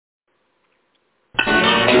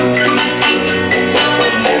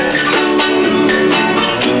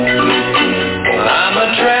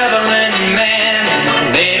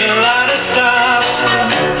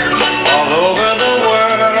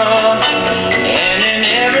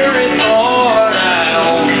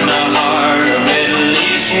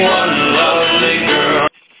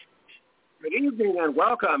and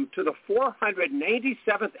welcome to the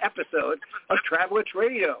 497th episode of Travelitz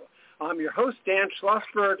Radio. I'm your host, Dan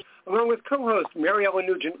Schlossberg, along with co-host Mary Ellen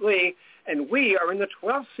Nugent-Lee, and we are in the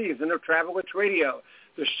 12th season of Travelitz Radio,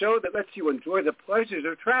 the show that lets you enjoy the pleasures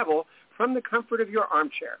of travel from the comfort of your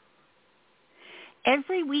armchair.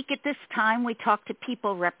 Every week at this time, we talk to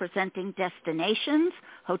people representing destinations,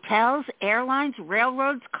 hotels, airlines,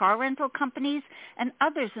 railroads, car rental companies, and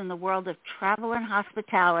others in the world of travel and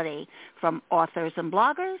hospitality, from authors and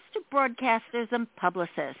bloggers to broadcasters and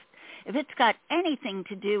publicists. If it's got anything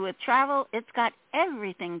to do with travel, it's got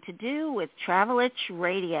everything to do with Travelitz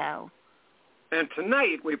Radio. And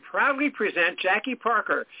tonight, we proudly present Jackie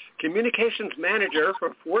Parker, Communications Manager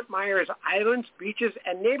for Fort Myers Islands, Beaches,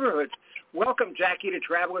 and Neighborhoods. Welcome, Jackie, to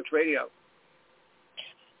Travelitz Radio.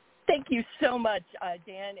 Thank you so much,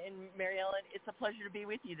 Dan and Mary Ellen. It's a pleasure to be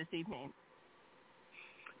with you this evening.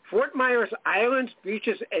 Fort Myers Islands,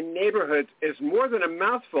 Beaches, and Neighborhoods is more than a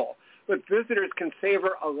mouthful, but visitors can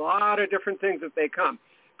savor a lot of different things as they come.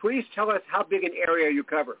 Please tell us how big an area you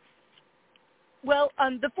cover. Well,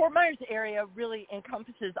 the Fort Myers area really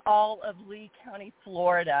encompasses all of Lee County,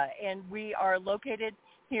 Florida, and we are located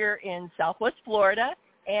here in Southwest Florida.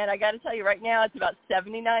 And I got to tell you, right now it's about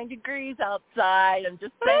 79 degrees outside. I'm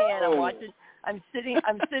just saying, I'm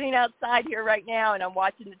sitting outside here right now, and I'm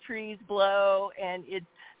watching the trees blow, and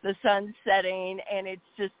the sun's setting, and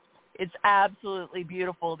it's absolutely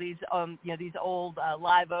beautiful. These old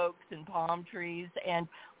live oaks and palm trees, and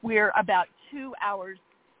we're about 2 hours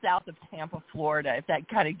south of Tampa, Florida, if that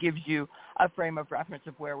kind of gives you a frame of reference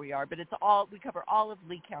of where we are. But we cover all of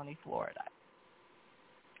Lee County, Florida.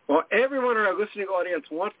 Well, everyone in our listening audience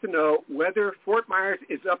wants to know whether Fort Myers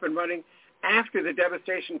is up and running after the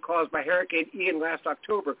devastation caused by Hurricane Ian last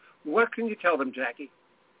October. What can you tell them, Jackie?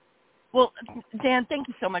 Well, Dan, thank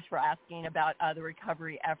you so much for asking about the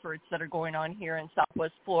recovery efforts that are going on here in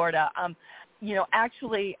Southwest Florida.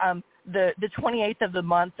 Actually, the 28th of the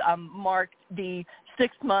month marked the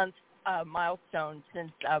 6-month milestone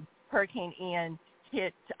since Hurricane Ian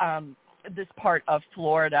hit this part of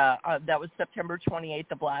Florida. That was September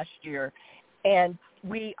 28th of last year. And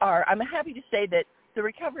I'm happy to say that the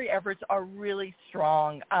recovery efforts are really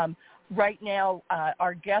strong. Right now,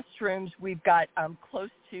 our guest rooms, we've got close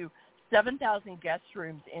to 7,000 guest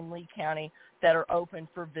rooms in Lee County that are open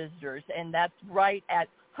for visitors. And that's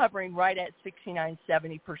hovering right at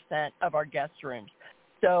 69-70% of our guest rooms.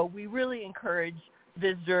 So we really encourage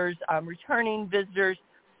visitors, returning visitors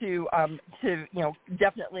to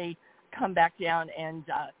definitely come back down and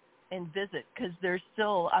visit, because there's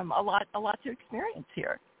still a lot to experience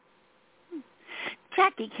here.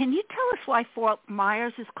 Jackie, can you tell us why Fort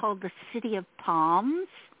Myers is called the City of Palms?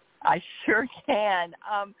 I sure can.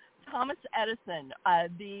 Thomas Edison,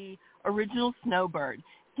 the original snowbird,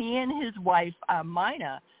 he and his wife,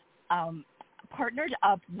 Mina, partnered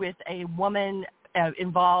up with a woman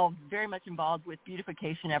very much involved with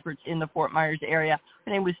beautification efforts in the Fort Myers area.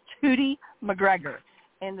 Her name was Tootie McGregor.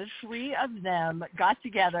 And the three of them got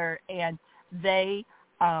together, and they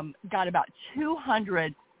got about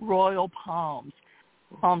 200 royal palm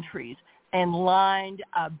trees, and lined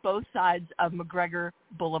both sides of McGregor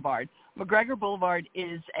Boulevard. McGregor Boulevard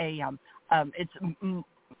is it's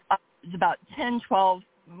about 10, 12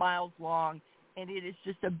 miles long, and it is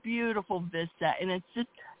just a beautiful vista, and it's just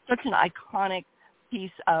such an iconic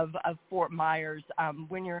piece of Fort Myers.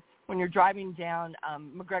 When you're driving down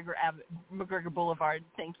McGregor Boulevard,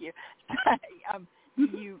 thank you.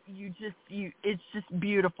 It's just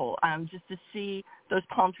beautiful. Just to see those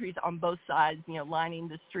palm trees on both sides, lining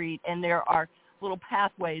the street, and there are little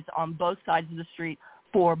pathways on both sides of the street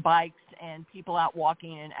for bikes and people out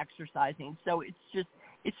walking and exercising. So it's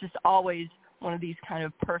just always one of these kind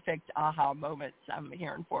of perfect aha moments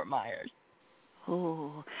here in Fort Myers.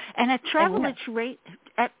 Oh, and at Travelitz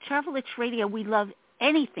Radio, we love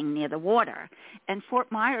anything near the water. And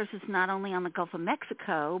Fort Myers is not only on the Gulf of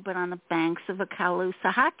Mexico, but on the banks of the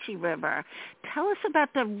Caloosahatchee River. Tell us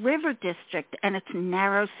about the River District and its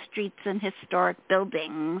narrow streets and historic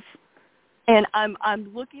buildings. And I'm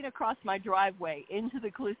looking across my driveway into the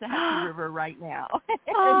Caloosahatchee River right now.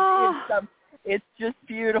 It's just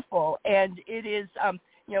beautiful, and it is and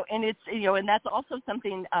that's also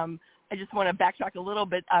something. I just want to backtrack a little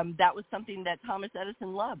bit. That was something that Thomas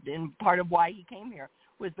Edison loved, and part of why he came here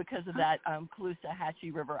was because of that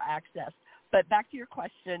Caloosahatchee River access. But back to your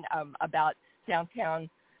question about downtown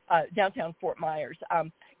Fort Myers.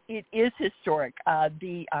 It is historic.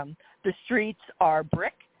 The streets are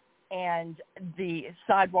brick, and the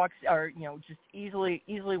sidewalks are just easily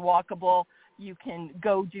walkable. you can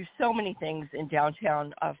go do so many things in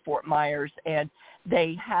downtown Fort Myers, and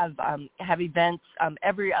they have events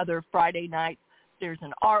every other Friday night. There's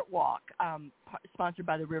an art walk sponsored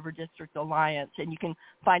by the River District Alliance, and you can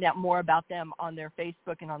find out more about them on their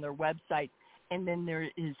Facebook and on their website. And then there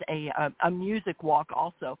is a music walk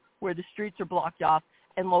also, where the streets are blocked off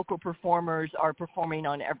and local performers are performing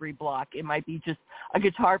on every block. It might be just a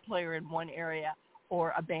guitar player in one area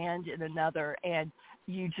or a band in another, and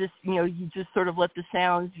you just sort of let the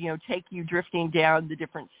sounds, take you drifting down the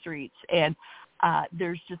different streets. And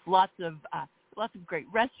there's just lots of great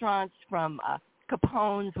restaurants, from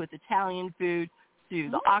Capone's with Italian food to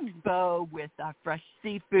the Oxbow with fresh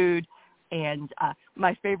seafood. And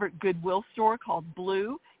my favorite Goodwill store called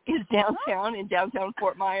Blue is downtown in downtown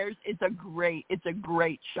Fort Myers. It's a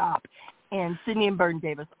great shop. And Sidney and Burton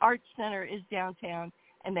Davis Arts Center is downtown,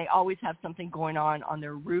 and they always have something going on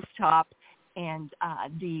their rooftop. And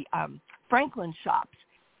the Franklin Shops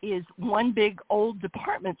is one big old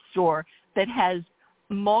department store that has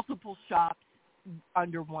multiple shops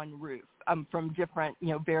under one roof, from different,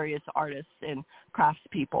 various artists and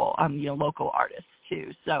craftspeople, local artists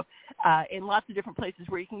too. So, in lots of different places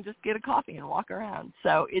where you can just get a coffee and walk around.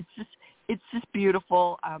 So it's just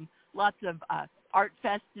beautiful. Lots of Art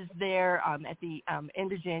Fest is there at the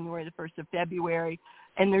end of January, the 1st of February,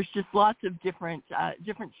 and there's just lots of different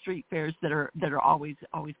street fairs that are always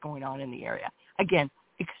going on in the area. Again,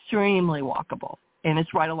 extremely walkable. And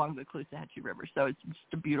it's right along the Caloosahatchee River, so it's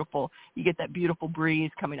just you get that beautiful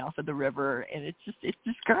breeze coming off of the river, and it's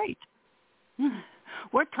just great.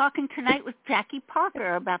 We're talking tonight with Jackie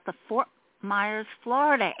Parker about the Fort Myers,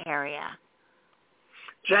 Florida area.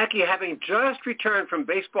 Jackie, having just returned from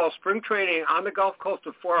baseball spring training on the Gulf Coast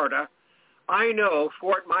of Florida, I know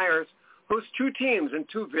Fort Myers hosts two teams in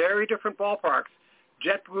two very different ballparks.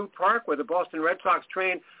 JetBlue Park, where the Boston Red Sox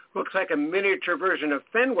train, looks like a miniature version of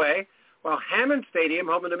Fenway, while Hammond Stadium,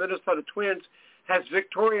 home of the Minnesota Twins, has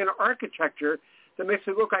Victorian architecture that makes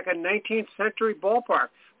it look like a 19th century ballpark.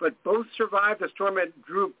 But both survived the storm and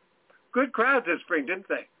drew good crowds this spring, didn't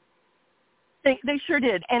they? They sure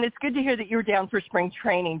did, and it's good to hear that you were down for spring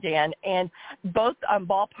training, Dan. And both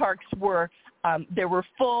ballparks were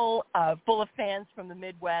full of fans from the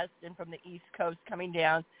Midwest and from the East Coast coming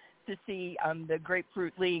down to see the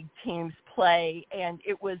Grapefruit League teams play. And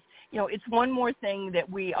it was, it's one more thing that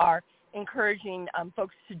we are encouraging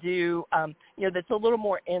folks to do, that's a little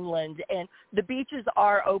more inland. And the beaches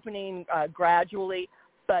are opening gradually,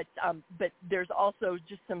 but there's also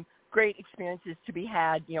just some great experiences to be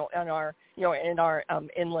had, in our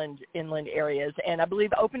inland areas. And I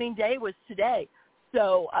believe opening day was today,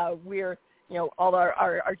 so we're, all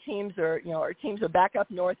our teams are, our teams are back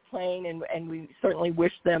up north playing, and we certainly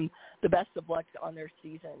wish them the best of luck on their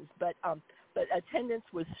seasons. But attendance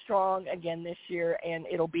was strong again this year, and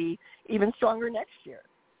it'll be even stronger next year.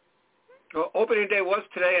 Well, opening day was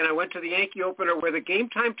today, and I went to the Yankee opener where the game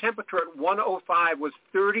time temperature at 1:05 was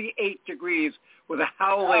 38 degrees with a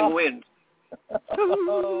howling wind.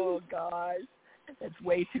 Oh, gosh. That's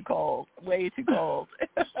way too cold. Way too cold.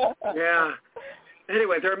 Yeah.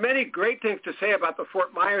 Anyway, there are many great things to say about the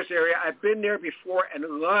Fort Myers area. I've been there before and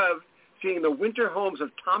loved seeing the winter homes of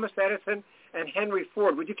Thomas Edison and Henry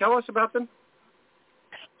Ford. Would you tell us about them?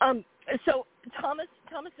 So Thomas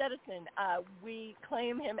Edison, we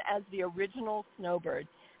claim him as the original snowbird.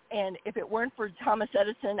 And if it weren't for Thomas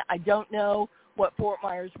Edison, I don't know what Fort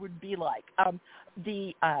Myers would be like.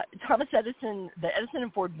 The Edison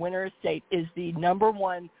and Ford Winter Estate is the number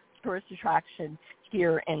one tourist attraction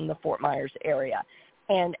here in the Fort Myers area.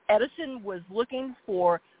 And Edison was looking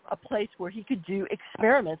for a place where he could do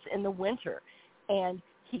experiments in the winter. And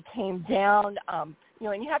he came down, and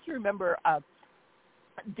you have to remember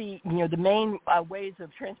the main ways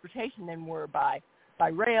of transportation then were by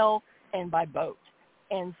rail and by boat.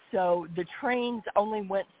 And so the trains only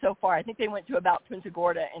went so far. I think they went to about Punta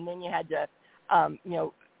Gorda, and then you had to,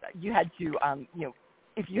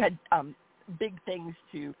 if you had big things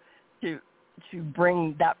to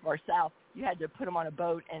bring that far south, you had to put them on a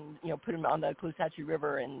boat and put them on the Caloosahatchee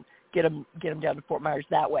River and get them down to Fort Myers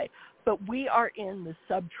that way. But we are in the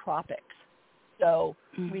subtropics, so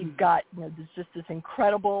we've got there's just this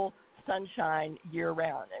incredible sunshine year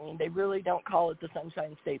round. I mean, they really don't call it the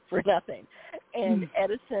Sunshine State for nothing. And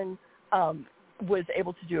Edison was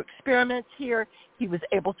able to do experiments here. He was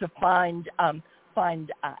able to find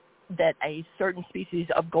that a certain species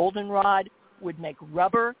of goldenrod would make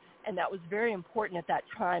rubber, and that was very important at that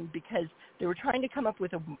time because they were trying to come up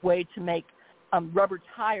with a way to make rubber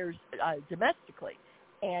tires domestically.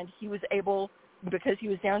 And he was able because he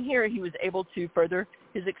was down here, he was able to further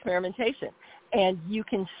his experimentation. And you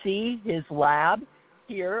can see his lab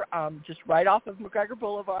here, just right off of McGregor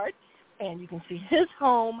Boulevard, and you can see his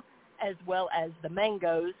home as well as the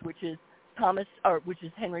Mangoes, which is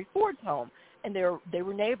Henry Ford's home, and they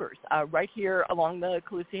were neighbors right here along the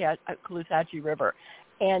Caloosahatchee River.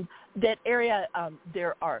 And that area,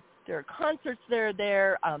 there are concerts there,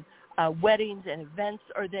 weddings and events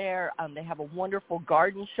are there. They have a wonderful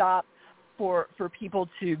garden shop for people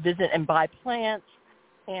to visit and buy plants.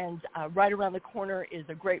 And right around the corner is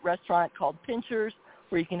a great restaurant called Pinchers,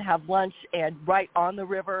 where you can have lunch and right on the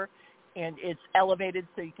river. And it's elevated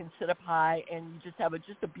so you can sit up high, and you just have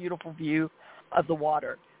a beautiful view of the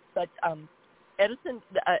water. But Edison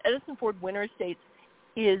Ford Winter Estates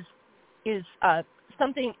is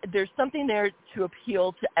something. There's something there to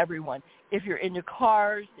appeal to everyone. If you're into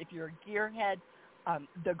cars, if you're a gearhead,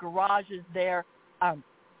 the garages there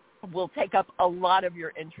will take up a lot of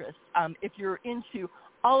your interest. If you're into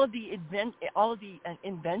all of the inventions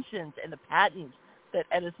and the patents that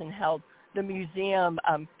Edison held, the museum,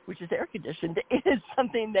 which is air-conditioned, is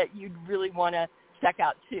something that you'd really want to check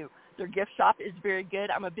out, too. Their gift shop is very good.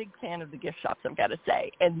 I'm a big fan of the gift shops, I've got to say.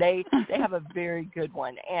 And they have a very good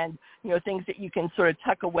one. And, things that you can sort of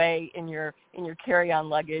tuck away in your carry-on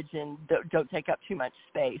luggage and don't take up too much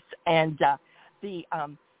space. And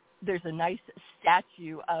there's a nice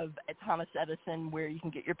statue of Thomas Edison where you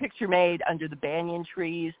can get your picture made under the banyan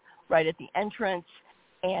trees right at the entrance.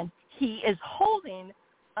 And he is holding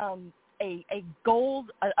a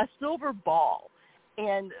silver ball,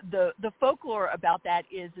 and the folklore about that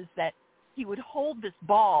is that he would hold this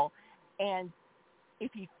ball, and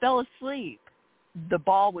if he fell asleep, the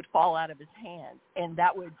ball would fall out of his hand, and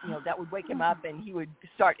that would wake him up, and he would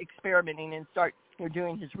start experimenting and start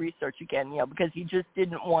doing his research again, because he just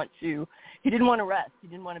didn't want to rest, he didn't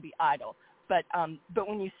want to be idle. But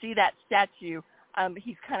when you see that statue,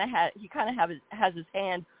 he kind of has his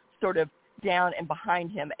hand sort of down and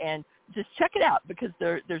behind him, and just check it out, because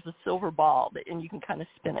there's a silver ball and you can kind of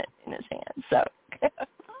spin it in his hand. So,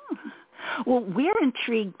 well, we're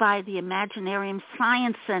intrigued by the Imaginarium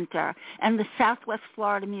Science Center and the Southwest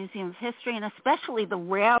Florida Museum of History, and especially the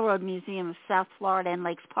Railroad Museum of South Florida and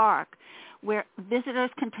Lakes Park, where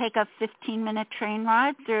visitors can take a 15-minute train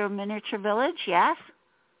ride through a miniature village. Yes.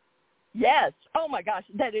 Yes. Oh my gosh,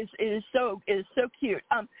 it is so cute.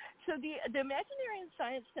 So the Imaginarium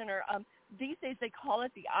Science Center, these days they call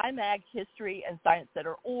it the IMAG History and Science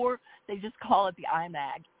Center, or they just call it the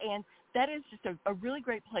IMAG. And that is just a really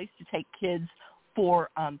great place to take kids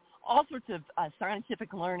for all sorts of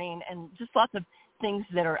scientific learning and just lots of things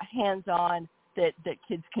that are hands-on that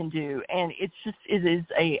kids can do. And it is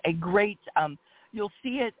a great, you'll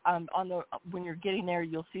see it when you're getting there,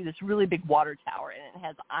 you'll see this really big water tower, and it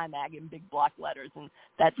has IMAG in big block letters, and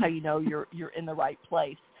that's how you know you're in the right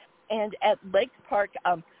place. And at Lakes Park,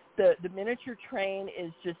 the miniature train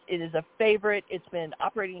is a favorite. It's been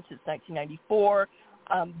operating since 1994.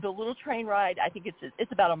 The little train ride, I think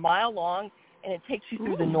it's about a mile long, and it takes you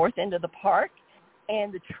through the north end of the park.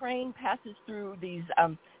 And the train passes through these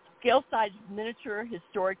scale-sized miniature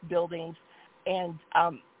historic buildings and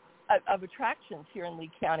of attractions here in Lee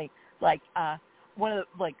County, like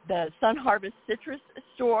the Sun Harvest Citrus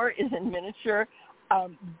store is in miniature.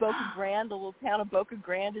 Boca Grande, the little town of Boca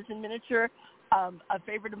Grande, is in miniature. A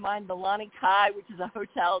favorite of mine, the Lani Kai, which is a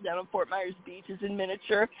hotel down on Fort Myers Beach, is in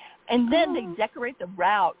miniature. And then they decorate the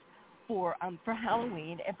route for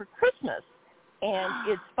Halloween and for Christmas. And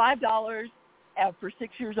it's $5 for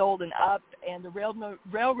 6 years old and up, and the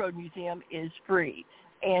Railroad Museum is free.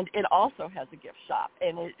 And it also has a gift shop,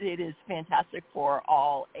 and it is fantastic for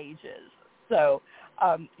all ages. So,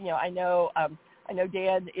 I know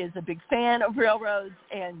Dan is a big fan of railroads,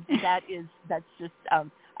 and that's just I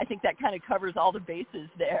think that kind of covers all the bases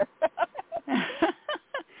there. Is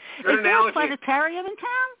there a planetarium in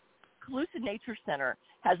town? Colusa Nature Center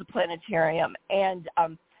has a planetarium, and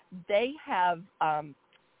they have a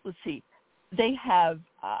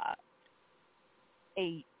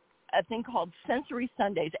thing called Sensory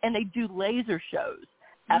Sundays, and they do laser shows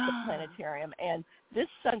at the planetarium. And this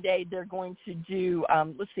Sunday they're going to do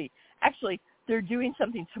they're doing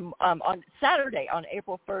something on Saturday, on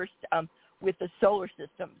April 1st, with the solar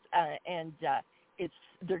systems, and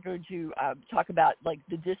they're going to talk about like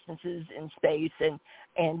the distances in space,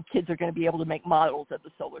 and kids are going to be able to make models of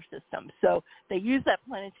the solar system. So they use that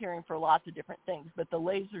planetarium for lots of different things, but the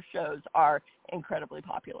laser shows are incredibly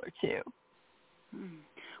popular too.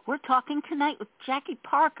 We're talking tonight with Jackie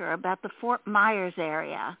Parker about the Fort Myers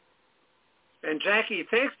area. And Jackie,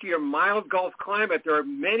 thanks to your mild Gulf climate, there are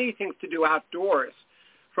many things to do outdoors.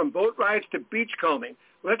 from boat rides to beachcombing.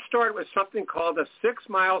 Let's start with something called the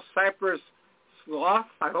 6-Mile Cypress Slough.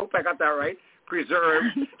 I hope I got that right. Preserve.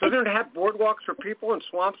 Doesn't it have boardwalks for people and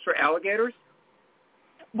swamps for alligators?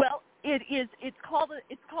 Well, it is. It's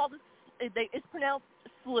pronounced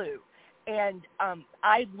slough. And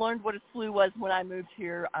I learned what a slough was when I moved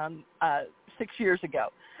here 6 years ago.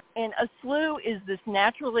 And a slough is this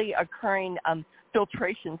naturally occurring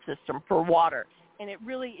filtration system for water. And it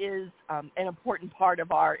really is an important part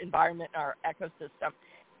of our environment and our ecosystem.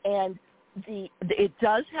 And it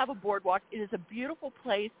does have a boardwalk. It is a beautiful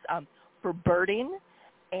place for birding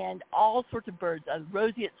and all sorts of birds. A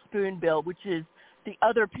roseate spoonbill, which is the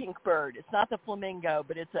other pink bird. It's not the flamingo,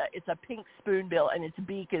 but it's a pink spoonbill, and its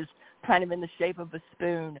beak is kind of in the shape of a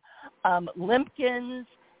spoon. Limpkins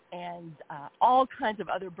and all kinds of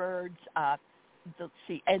other birds.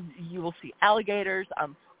 And you will see alligators.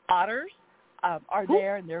 Otters are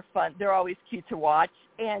there, and they're fun. They're always cute to watch.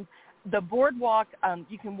 And the boardwalk,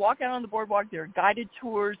 you can walk out on the boardwalk. There are guided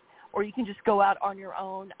tours, or you can just go out on your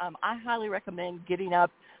own. I highly recommend getting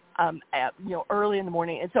up early in the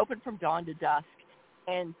morning. It's open from dawn to dusk.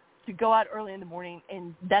 And to go out early in the morning,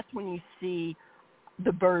 and that's when you see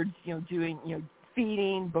the birds, doing,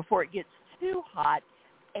 feeding before it gets too hot.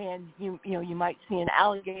 And you might see an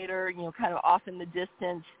alligator, kind of off in the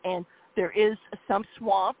distance. And there is some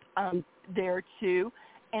swamp there too.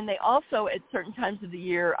 And they also, at certain times of the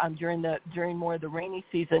year, during more of the rainy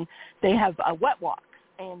season, they have wet walks.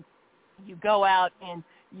 And you go out and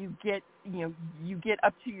you get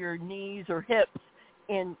up to your knees or hips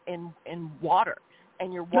in water.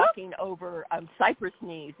 And you're walking over cypress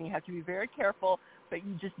knees, and you have to be very careful, but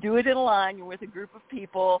you just do it in a line. You're with a group of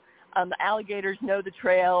people. The alligators know the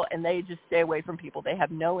trail, and they just stay away from people. They have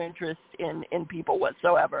no interest in people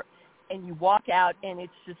whatsoever. And you walk out, and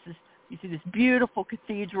it's just this, you see this beautiful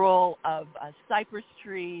cathedral of cypress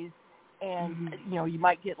trees, and, you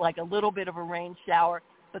might get like a little bit of a rain shower,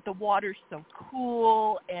 but the water's so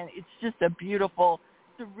cool, and it's just a beautiful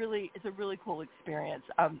it's a really cool experience.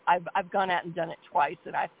 I've gone out and done it twice,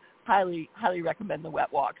 and I highly recommend the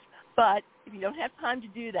wet walks. But if you don't have time to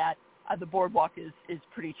do that, the boardwalk is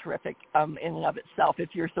pretty terrific in and of itself.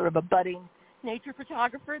 If you're sort of a budding nature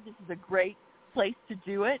photographer, this is a great place to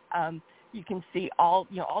do it. You can see all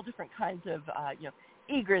different kinds of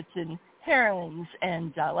egrets and herons,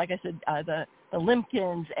 and like I said, the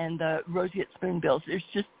limpkins and the roseate spoonbills. There's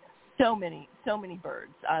just so many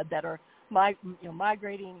birds that are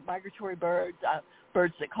migratory birds,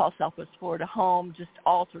 birds that call Southwest Florida home, just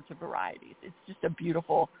all sorts of varieties. It's just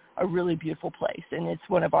a really beautiful place, and it's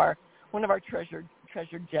one of our treasured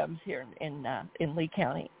gems here in Lee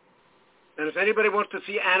County. And if anybody wants to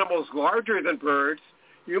see animals larger than birds,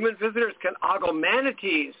 human visitors can ogle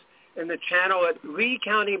manatees in the channel at Lee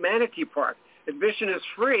County Manatee Park. Admission is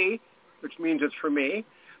free, which means it's for me,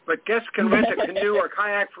 but guests can rent a canoe or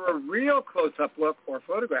kayak for a real close-up look or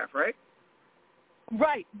photograph, right?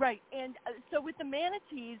 Right. And so with the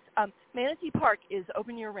manatees, Manatee Park is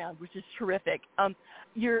open year-round, which is terrific.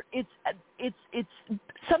 It's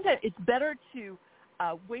sometimes it's better to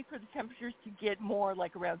wait for the temperatures to get more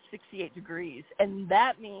like around 68 degrees, and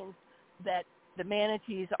that means that the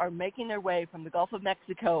manatees are making their way from the Gulf of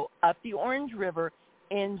Mexico up the Orange River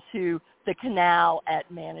into the canal at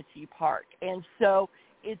Manatee Park, and so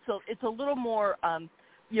it's a little more.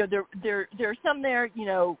 There are some there.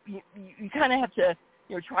 You kind of have to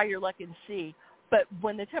try your luck and see. But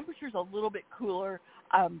when the temperature's a little bit cooler,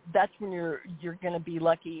 that's when you're going to be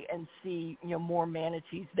lucky and see more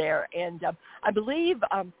manatees there. And I believe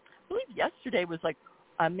yesterday was like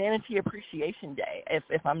Manatee Appreciation Day,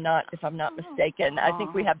 if I'm not mistaken. I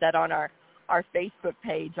think we have that on our Facebook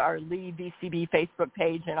page, our Lee VCB Facebook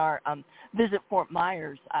page, and our Visit Fort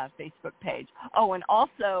Myers Facebook page. Oh, and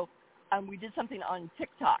also we did something on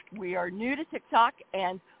TikTok. We are new to TikTok,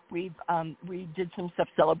 and we did some stuff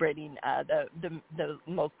celebrating the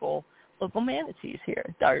local manatees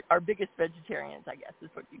here. Our biggest vegetarians, I guess, is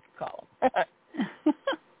what you could call them.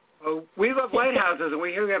 Oh, we love lighthouses, and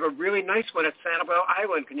we hear we have a really nice one at Sanibel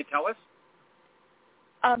Island. Can you tell us?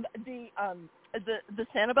 The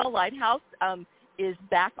Sanibel Lighthouse is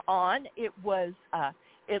back on. It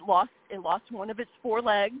lost one of its four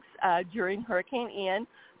legs during Hurricane Ian,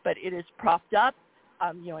 but it is propped up.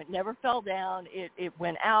 It never fell down. It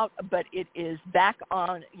went out, but it is back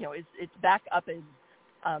on. It's back up as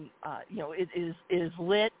it is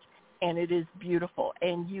lit, and it is beautiful.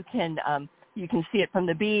 And you can see it from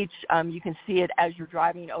the beach. You can see it as you're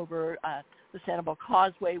driving over the Sanibel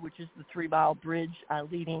Causeway, which is the 3-mile bridge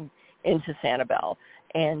leading into Sanibel.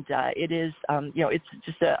 And it is, it's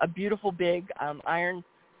just a beautiful big iron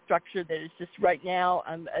structure that is just right now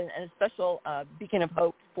a special beacon of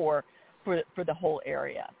hope for the whole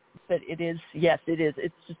area. But it is, yes, it is.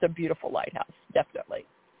 It's just a beautiful lighthouse, definitely.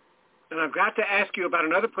 And I've got to ask you about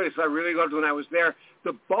another place I really loved when I was there,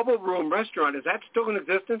 the Bubble Room Restaurant. Is that still in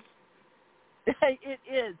existence? It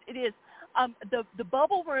is. It is. The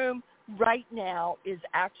Bubble Room right now is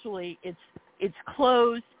actually it's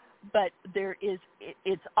closed, but there is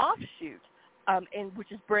it's offshoot, and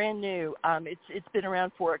which is brand new. It's been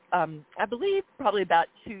around for I believe probably about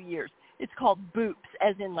 2 years. It's called Boop's,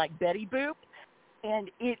 as in like Betty Boop,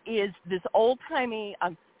 and it is this old timey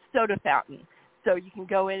soda fountain. So you can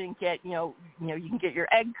go in and get you can get your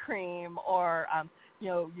egg cream or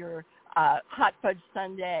your hot fudge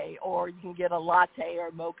sundae, or you can get a latte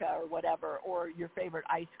or mocha or whatever, or your favorite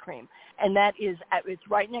ice cream. And that is it's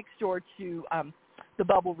right next door to the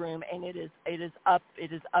Bubble Room, and it is up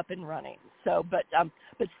and running. So, but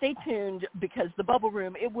stay tuned, because the Bubble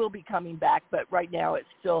Room, it will be coming back, but right now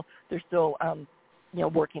they're still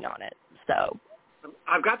working on it. So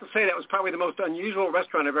I've got to say that was probably the most unusual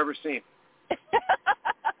restaurant I've ever seen.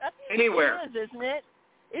 Anywhere. It is, isn't it?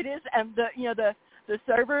 It is, and the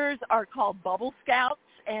servers are called Bubble Scouts,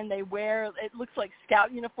 and they wear, it looks like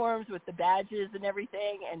scout uniforms with the badges and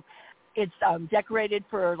everything, and it's decorated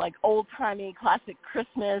for like old-timey classic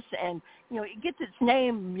Christmas, and it gets its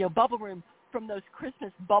name, Bubble Room, from those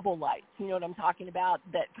Christmas bubble lights. You know what I'm talking about?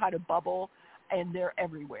 That kind of bubble, and they're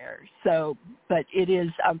everywhere. So, but it is,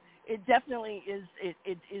 it definitely is.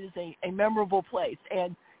 It is a memorable place,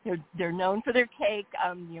 and they're known for their cake.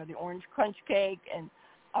 The orange crunch cake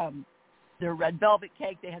and their red velvet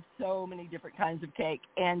cake. They have so many different kinds of cake,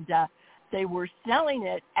 and they were selling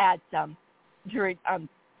it at during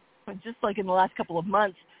just like in the last couple of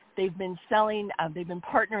months. They've been selling. They've been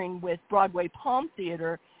partnering with Broadway Palm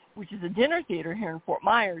Theater, which is a dinner theater here in Fort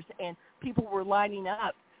Myers, and people were lining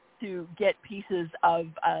up to get pieces of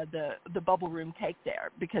the Bubble Room cake there,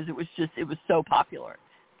 because it was so popular.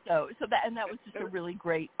 So that was just a really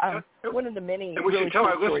great one of the many. And we should tell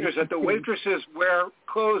our listeners that the waitresses wear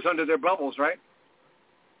clothes under their bubbles, right?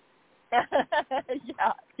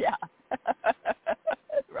 Yeah.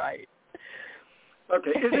 Right.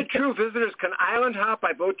 Okay. Is it true visitors can island hop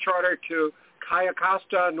by boat charter to Cayo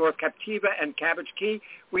Costa, North Captiva, and Cabbage Key?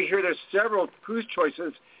 We hear there's several cruise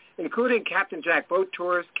choices, including Captain Jack Boat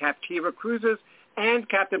Tours, Captiva Cruises, and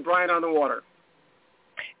Captain Brian on the Water.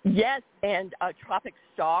 Yes, and Tropic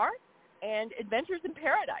Star and Adventures in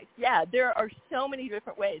Paradise. Yeah, there are so many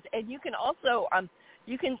different ways, and you can also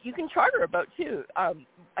you can charter a boat too.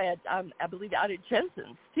 I believe out at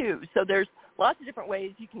Jensen's too. So there's lots of different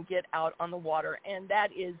ways you can get out on the water, and that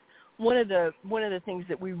is one of the things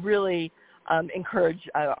that we really encourage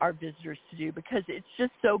our visitors to do, because it's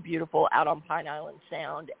just so beautiful out on Pine Island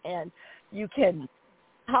Sound, and you can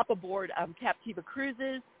hop aboard Captiva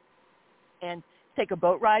Cruises and take a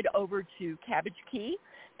boat ride over to Cabbage Key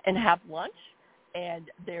and have lunch.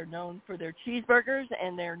 And they're known for their cheeseburgers,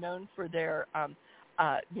 and they're known for their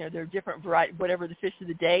their different variety, whatever the fish of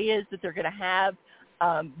the day is that they're going to have.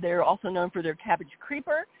 They're also known for their cabbage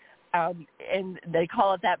creeper, and they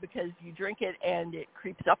call it that because you drink it and it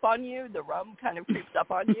creeps up on you. The rum kind of creeps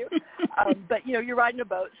up on you, but you're riding a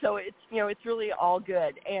boat, so it's really all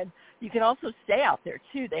good. And you can also stay out there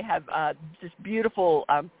too. They have just beautiful.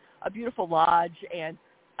 A beautiful lodge and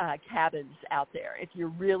cabins out there if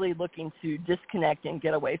you're really looking to disconnect and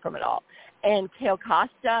get away from it all. And Cayo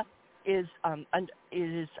Costa is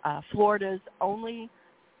Florida's only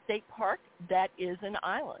state park that is an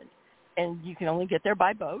island, and you can only get there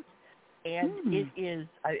by boat. And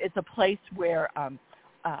it's a place where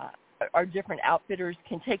our different outfitters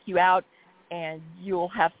can take you out, and you'll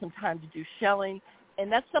have some time to do shelling.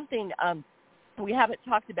 And that's something we haven't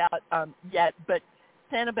talked about yet, but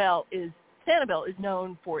Sanibel is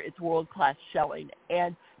known for its world-class shelling,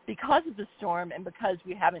 and because of the storm, and because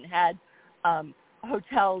we haven't had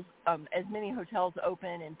hotels, as many hotels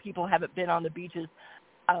open, and people haven't been on the beaches,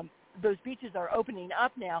 those beaches are opening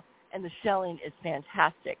up now, and the shelling is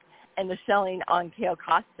fantastic. And the shelling on Cayo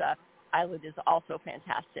Costa Island is also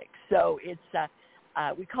fantastic. So it's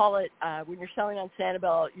we call it when you're shelling on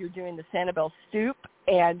Sanibel, you're doing the Sanibel stoop,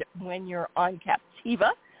 and when you're on Captiva,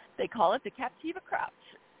 they call it the Captiva crouch.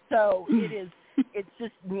 So it's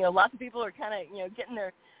just, lots of people are kind of, getting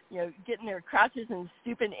their crouches and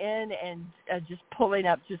stooping in and just pulling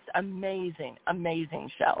up just amazing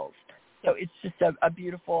shells. So it's just a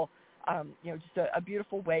beautiful, just a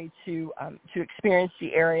beautiful way to experience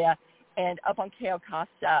the area. And up on Cayo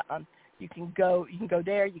Costa, you can go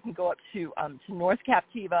there. You can go up to North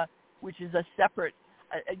Captiva, which is a separate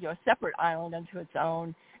island unto its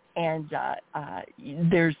own. and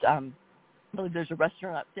there's I believe there's a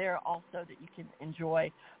restaurant up there also that you can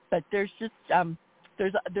enjoy. But there's just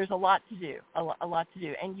there's a lot to do, a lot to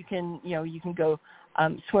do, and you can go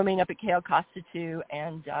swimming up at Cayo Costa too,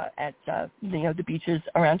 and at the beaches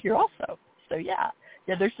around here also. So yeah,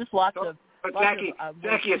 there's just lots of. Jackie,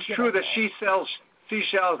 it's true that she sells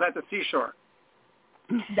seashells at the seashore.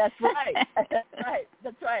 That's right.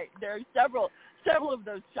 That's right. There are several of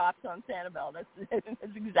those shops on Sanibel. That's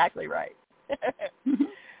exactly right.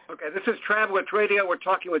 Okay, this is Travelers Radio. We're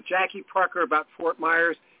talking with Jackie Parker about Fort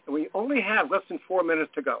Myers, and we only have less than 4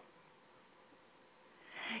 minutes to go.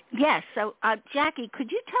 Yes. So, Jackie,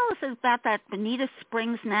 could you tell us about that Bonita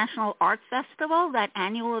Springs National Art Festival, that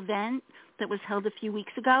annual event that was held a few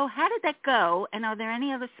weeks ago? How did that go, and are there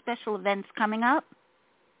any other special events coming up?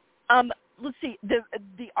 Let's see. The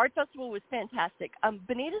art festival was fantastic.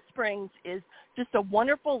 Bonita Springs is just a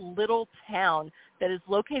wonderful little town that is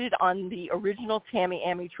located on the original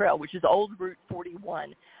Tamiami Trail, which is Old Route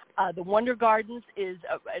 41. The Wonder Gardens is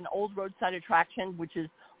an old roadside attraction, which is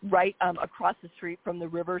right across the street from the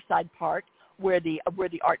Riverside Park, where the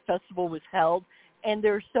art festival was held. And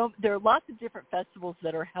there are lots of different festivals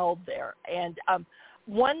that are held there. And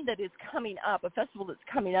one that is coming up, a festival that's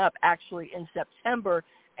coming up actually in September,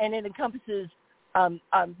 and it encompasses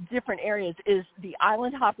different areas, is the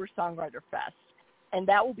Island Hopper Songwriter Fest. And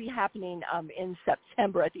that will be happening in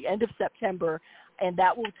September, at the end of September, and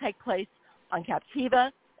that will take place on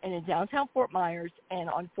Captiva and in downtown Fort Myers and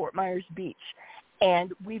on Fort Myers Beach.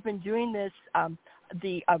 And we've been doing this, our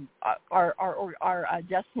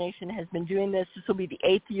destination has been doing this. This will be the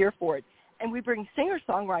 8th year for it. And we bring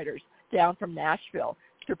singer-songwriters down from Nashville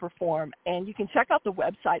to perform. And you can check out the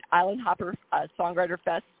website,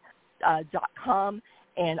 islandhoppersongwriterfest.com,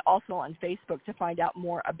 and also on Facebook to find out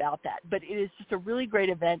more about that. But it is just a really great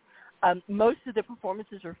event. Most of the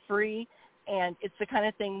performances are free, and it's the kind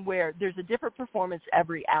of thing where there's a different performance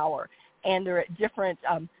every hour. And they're at different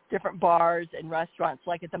bars and restaurants,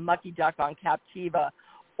 like at the Mucky Duck on Captiva,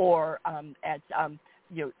 or at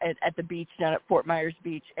the beach down at Fort Myers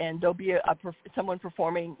Beach. And there'll be someone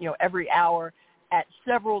performing every hour at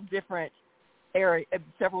several different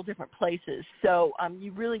places. So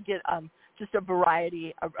you really get just a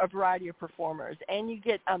variety of performers, and you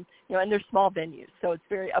get and they're small venues, so it's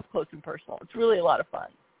very up close and personal. It's really a lot of fun.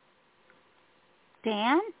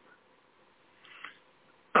 Dan?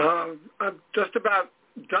 I'm just about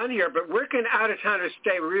done here, but we're getting out of town to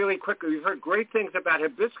stay really quickly. We've heard great things about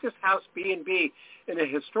Hibiscus House B&B in a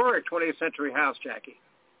historic 20th century house, Jackie.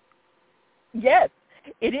 Yes,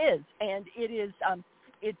 it is, and it is.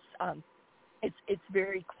 It's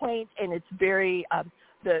very quaint, and it's very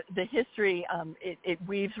the history. It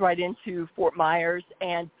weaves right into Fort Myers,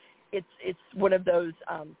 and it's one of those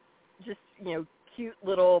just cute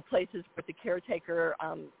little places where the caretaker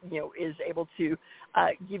is able to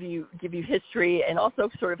give you history, and also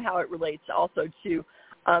sort of how it relates also to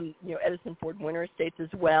Edison Ford Winter Estates as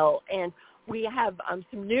well. And we have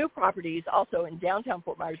some new properties also in downtown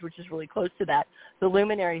Fort Myers, which is really close to that. The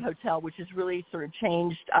Luminary Hotel, which has really sort of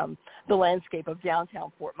changed the landscape of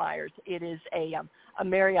downtown Fort Myers. It is a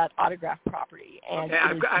Marriott Autograph property. And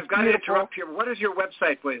okay, I've got to interrupt here. What is your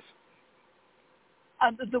website, please?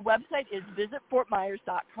 The website is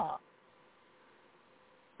visitfortmyers.com.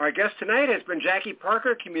 Our guest tonight has been Jackie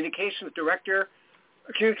Parker, Communications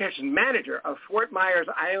Manager of Fort Myers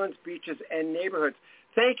Islands, Beaches, and Neighborhoods.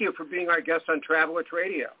 Thank you for being our guest on Travelers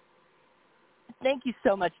Radio. Thank you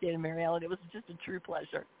so much, Dan and Mary Ellen. It was just a true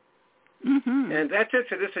pleasure. Mm-hmm. And that's it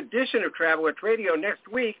for this edition of Travelers Radio. Next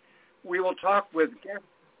week, we will talk with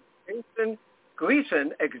Jason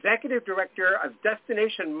Gleason, Executive Director of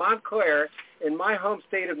Destination Montclair in my home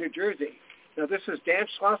state of New Jersey. Now, this is Dan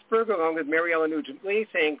Schlossberg along with Mary Ellen Nugent-Lee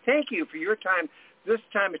saying thank you for your time this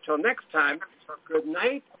time. Until next time, good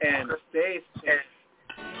night and stay safe.